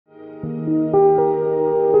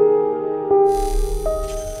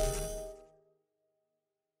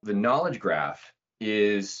knowledge graph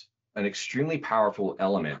is an extremely powerful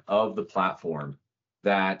element of the platform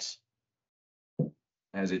that,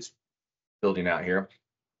 as it's building out here,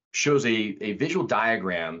 shows a visual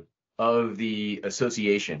diagram of the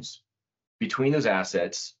associations between those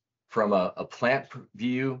assets from a plant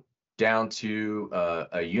view down to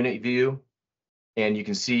a unit view. And you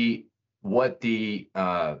can see what the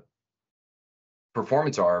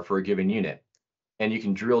performance are for a given unit. And you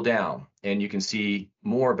can drill down and you can see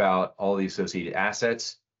more about all the associated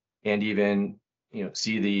assets and even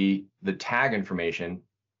see the tag information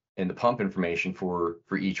and the pump information for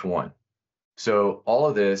each one. So all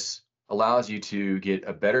of this allows you to get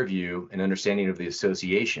a better view and understanding of the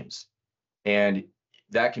associations. And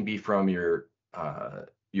that can be from your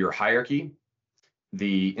hierarchy,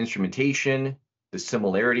 the instrumentation, the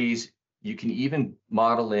similarities. You can even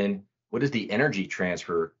model in what is the energy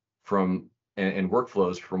transfer from and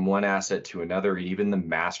workflows from one asset to another, and even the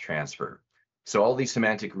mass transfer. So all these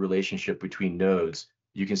semantic relationship between nodes,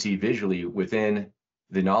 you can see visually within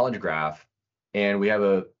the knowledge graph. And we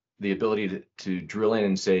have the ability to drill in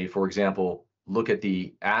and say, for example, look at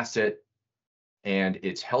the asset and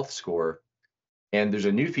its health score. And there's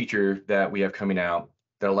a new feature that we have coming out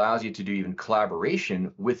that allows you to do even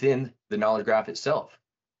collaboration within the knowledge graph itself.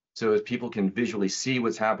 So as people can visually see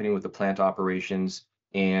what's happening with the plant operations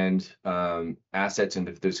and assets, and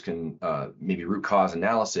if this can maybe root cause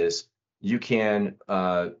analysis, you can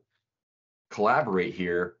collaborate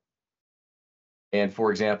here. And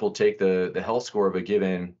for example, take the health score of a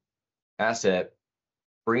given asset,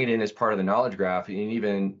 bring it in as part of the knowledge graph, and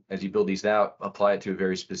even as you build these out, apply it to a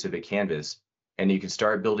very specific canvas. And you can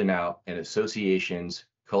start building out an associations,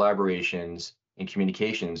 collaborations, and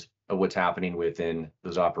communications of what's happening within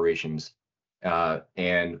those operations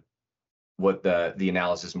and what the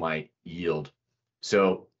analysis might yield.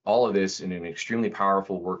 So all of this in an extremely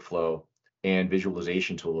powerful workflow and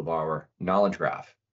visualization tool of our knowledge graph.